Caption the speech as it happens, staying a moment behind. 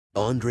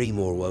Andre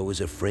Maurois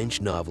was a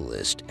French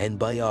novelist and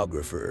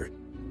biographer.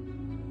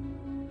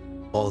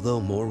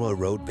 Although Maurois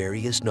wrote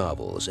various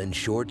novels and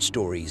short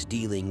stories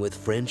dealing with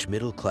French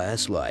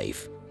middle-class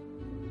life,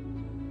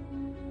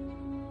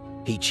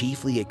 he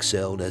chiefly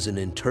excelled as an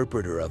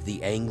interpreter of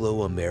the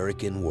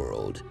Anglo-American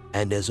world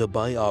and as a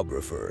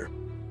biographer.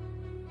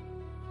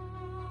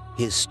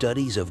 His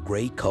studies of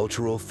great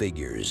cultural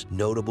figures,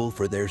 notable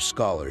for their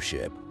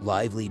scholarship,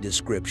 lively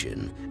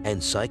description,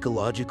 and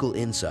psychological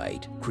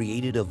insight,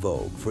 created a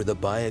vogue for the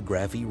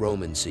biography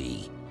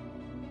romance.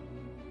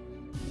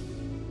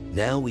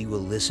 Now we will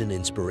listen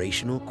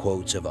inspirational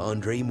quotes of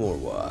Andre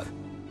Maurois.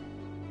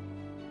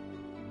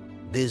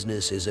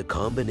 Business is a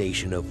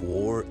combination of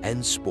war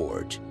and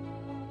sport.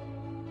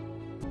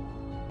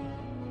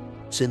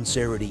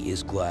 Sincerity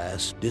is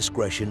glass,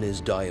 discretion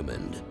is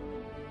diamond.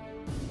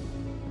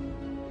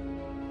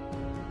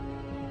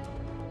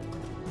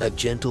 A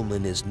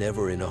gentleman is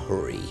never in a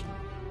hurry.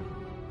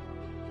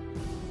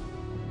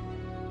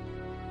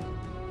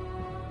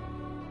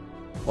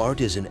 Art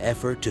is an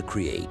effort to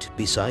create,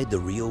 beside the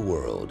real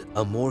world,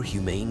 a more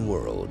humane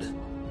world.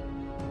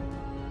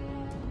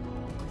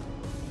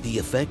 The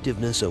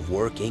effectiveness of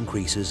work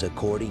increases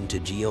according to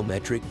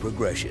geometric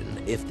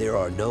progression if there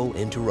are no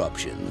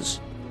interruptions.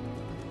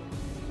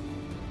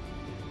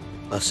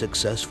 A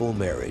successful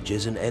marriage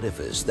is an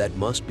edifice that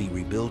must be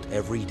rebuilt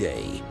every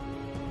day.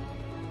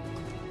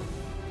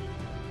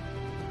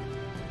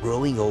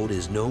 Growing old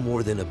is no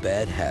more than a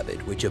bad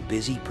habit which a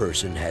busy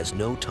person has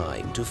no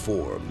time to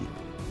form.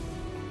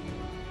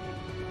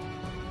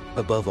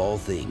 Above all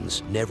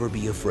things, never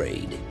be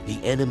afraid. The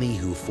enemy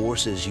who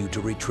forces you to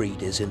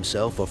retreat is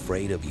himself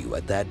afraid of you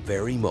at that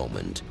very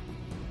moment.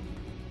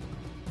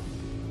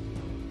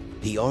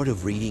 The art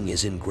of reading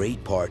is in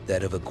great part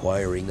that of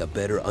acquiring a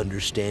better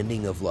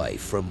understanding of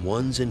life from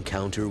one's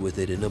encounter with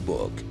it in a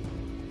book.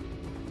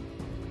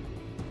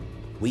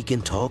 We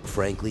can talk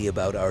frankly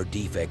about our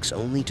defects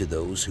only to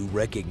those who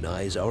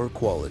recognize our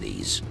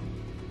qualities.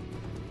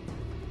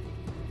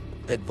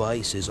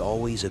 Advice is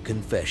always a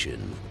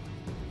confession.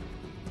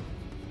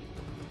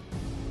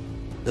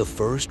 The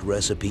first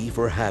recipe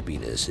for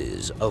happiness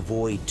is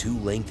avoid too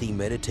lengthy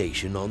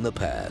meditation on the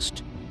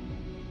past.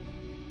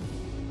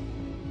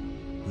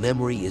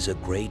 Memory is a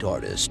great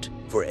artist.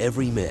 For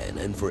every man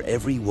and for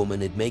every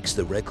woman, it makes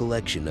the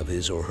recollection of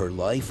his or her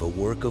life a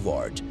work of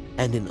art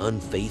and an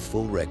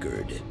unfaithful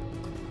record.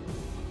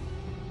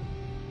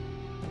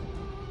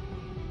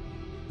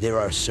 There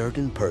are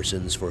certain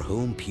persons for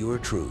whom pure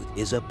truth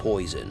is a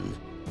poison.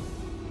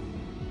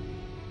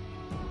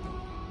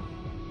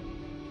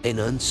 An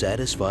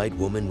unsatisfied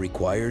woman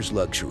requires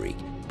luxury,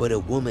 but a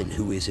woman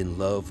who is in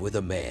love with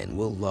a man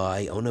will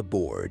lie on a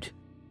board.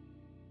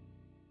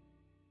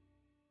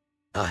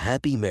 A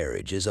happy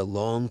marriage is a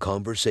long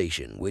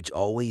conversation which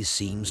always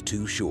seems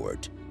too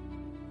short.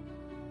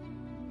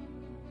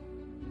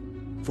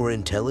 For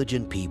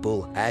intelligent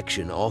people,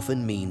 action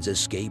often means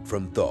escape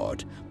from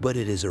thought, but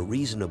it is a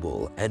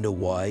reasonable and a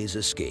wise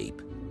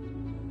escape.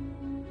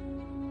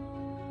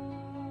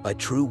 A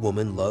true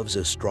woman loves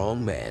a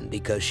strong man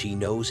because she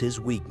knows his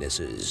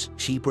weaknesses.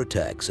 She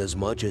protects as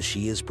much as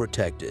she is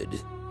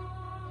protected.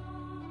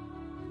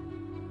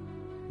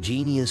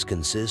 Genius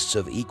consists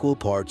of equal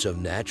parts of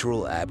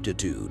natural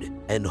aptitude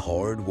and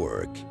hard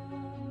work.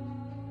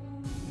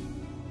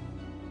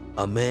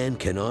 A man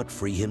cannot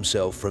free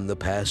himself from the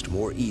past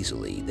more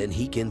easily than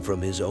he can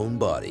from his own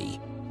body.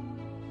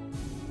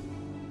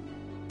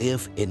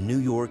 If, in New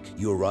York,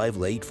 you arrive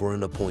late for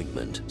an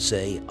appointment,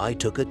 say, "I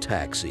took a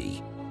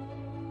taxi."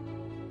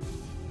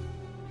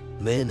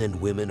 Men and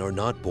women are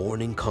not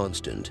born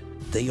inconstant.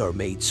 They are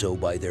made so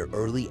by their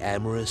early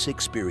amorous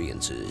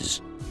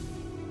experiences.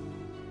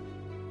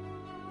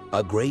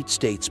 A great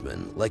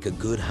statesman, like a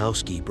good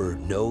housekeeper,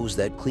 knows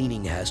that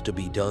cleaning has to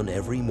be done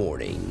every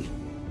morning.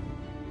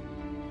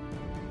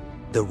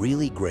 The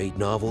really great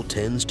novel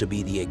tends to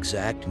be the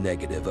exact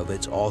negative of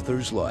its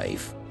author's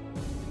life.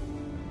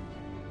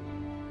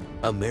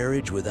 A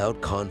marriage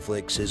without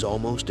conflicts is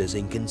almost as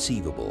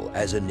inconceivable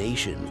as a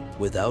nation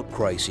without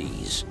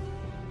crises.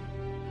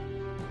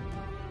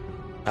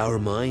 Our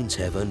minds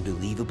have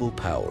unbelievable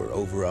power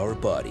over our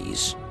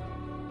bodies.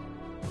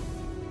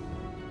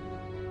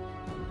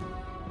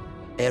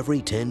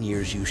 Every 10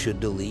 years you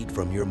should delete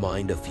from your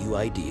mind a few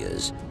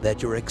ideas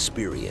that your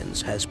experience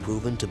has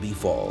proven to be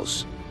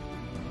false.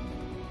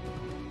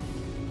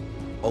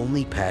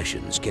 Only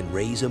passions can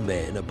raise a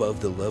man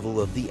above the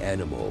level of the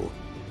animal.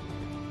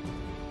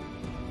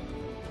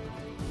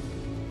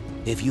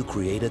 If you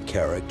create a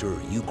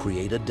character, you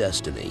create a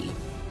destiny.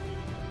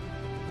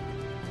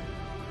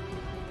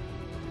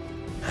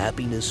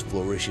 Happiness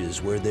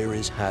flourishes where there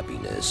is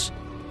happiness.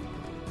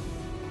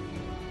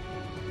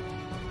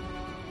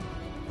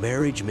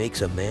 Marriage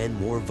makes a man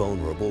more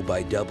vulnerable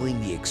by doubling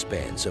the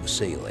expanse of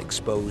sail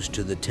exposed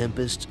to the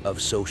tempests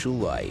of social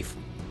life.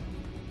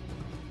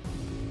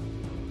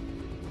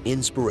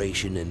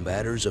 Inspiration in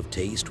matters of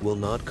taste will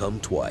not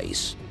come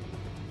twice.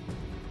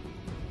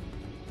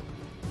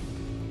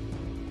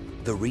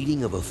 The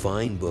reading of a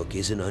fine book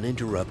is an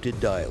uninterrupted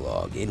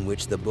dialogue in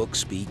which the book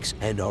speaks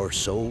and our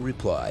soul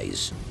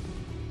replies.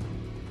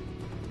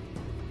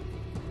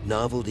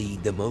 Novelty,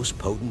 the most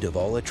potent of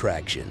all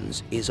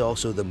attractions, is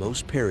also the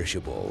most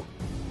perishable.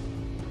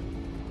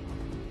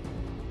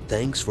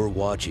 Thanks for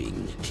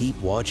watching.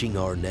 Keep watching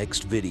our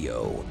next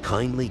video.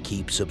 Kindly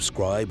keep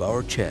subscribe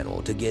our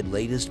channel to get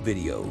latest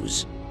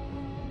videos.